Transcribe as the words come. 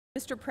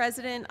Mr.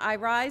 President, I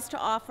rise to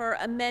offer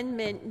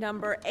amendment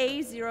number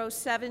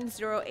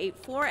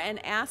A07084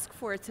 and ask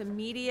for its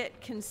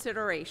immediate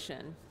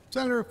consideration.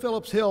 Senator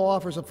Phillips-Hill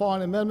offers the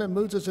following amendment,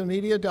 moves its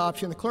immediate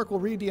adoption. The clerk will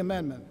read the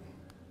amendment.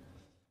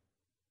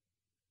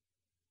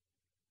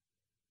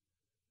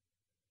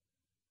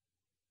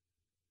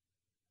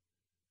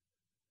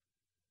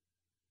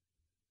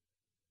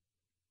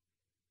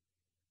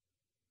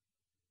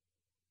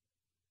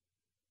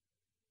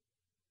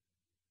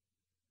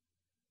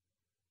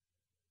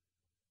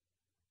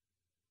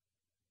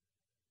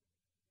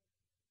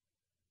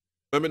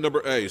 Amendment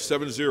number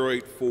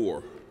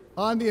A7084.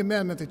 On the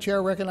amendment, the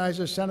chair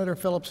recognizes Senator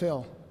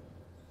Phillips-Hill.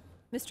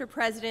 Mr.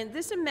 President,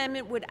 this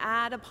amendment would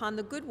add upon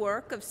the good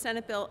work of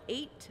Senate Bill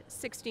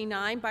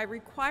 869 by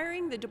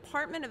requiring the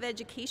Department of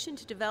Education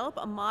to develop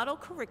a model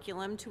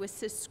curriculum to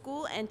assist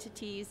school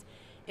entities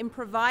in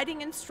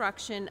providing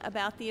instruction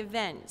about the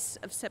events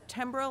of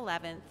September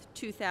 11,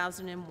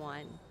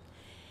 2001.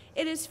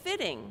 It is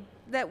fitting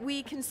that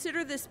we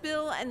consider this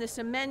bill and this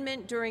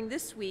amendment during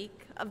this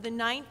week of the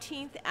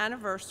 19th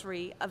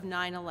anniversary of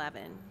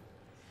 9/11.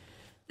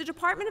 The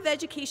Department of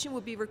Education will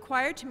be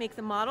required to make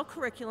the model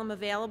curriculum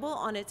available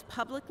on its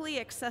publicly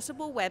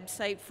accessible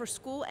website for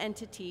school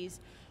entities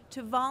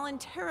to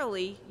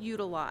voluntarily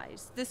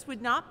utilize. This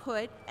would not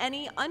put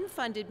any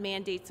unfunded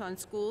mandates on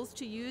schools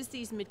to use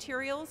these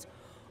materials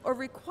or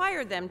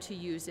require them to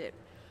use it.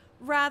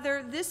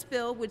 Rather, this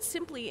bill would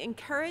simply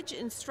encourage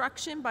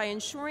instruction by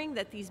ensuring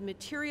that these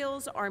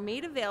materials are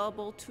made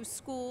available to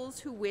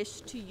schools who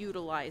wish to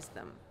utilize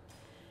them.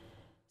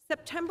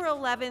 September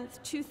 11,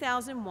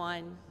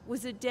 2001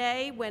 was a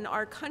day when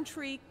our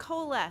country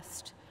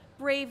coalesced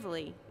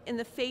bravely in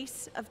the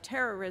face of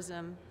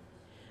terrorism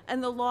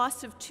and the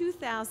loss of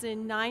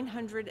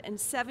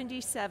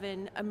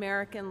 2,977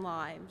 American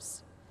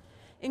lives,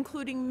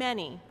 including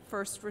many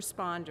first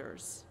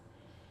responders.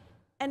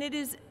 And it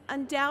is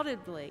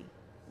undoubtedly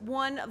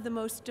one of the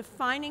most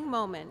defining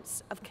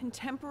moments of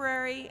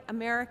contemporary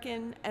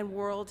American and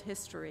world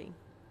history.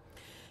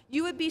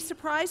 You would be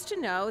surprised to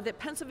know that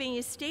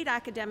Pennsylvania's state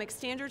academic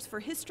standards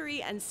for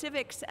history and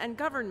civics and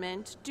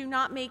government do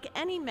not make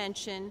any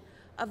mention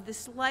of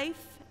this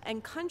life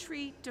and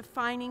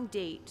country-defining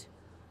date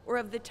or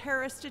of the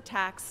terrorist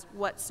attacks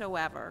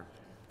whatsoever.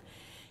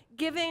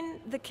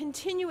 Given the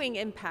continuing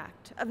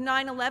impact of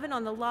 9/11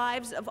 on the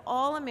lives of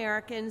all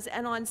Americans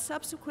and on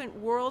subsequent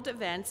world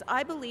events,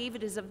 I believe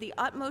it is of the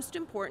utmost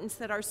importance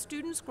that our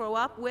students grow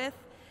up with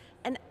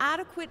an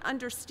adequate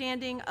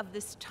understanding of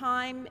this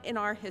time in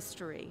our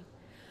history.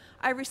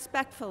 I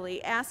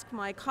respectfully ask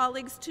my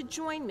colleagues to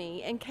join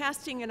me in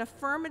casting an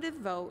affirmative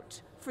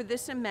vote for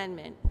this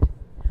amendment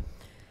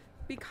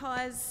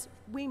because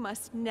we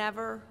must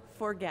never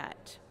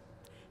forget.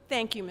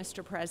 Thank you,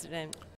 Mr. President.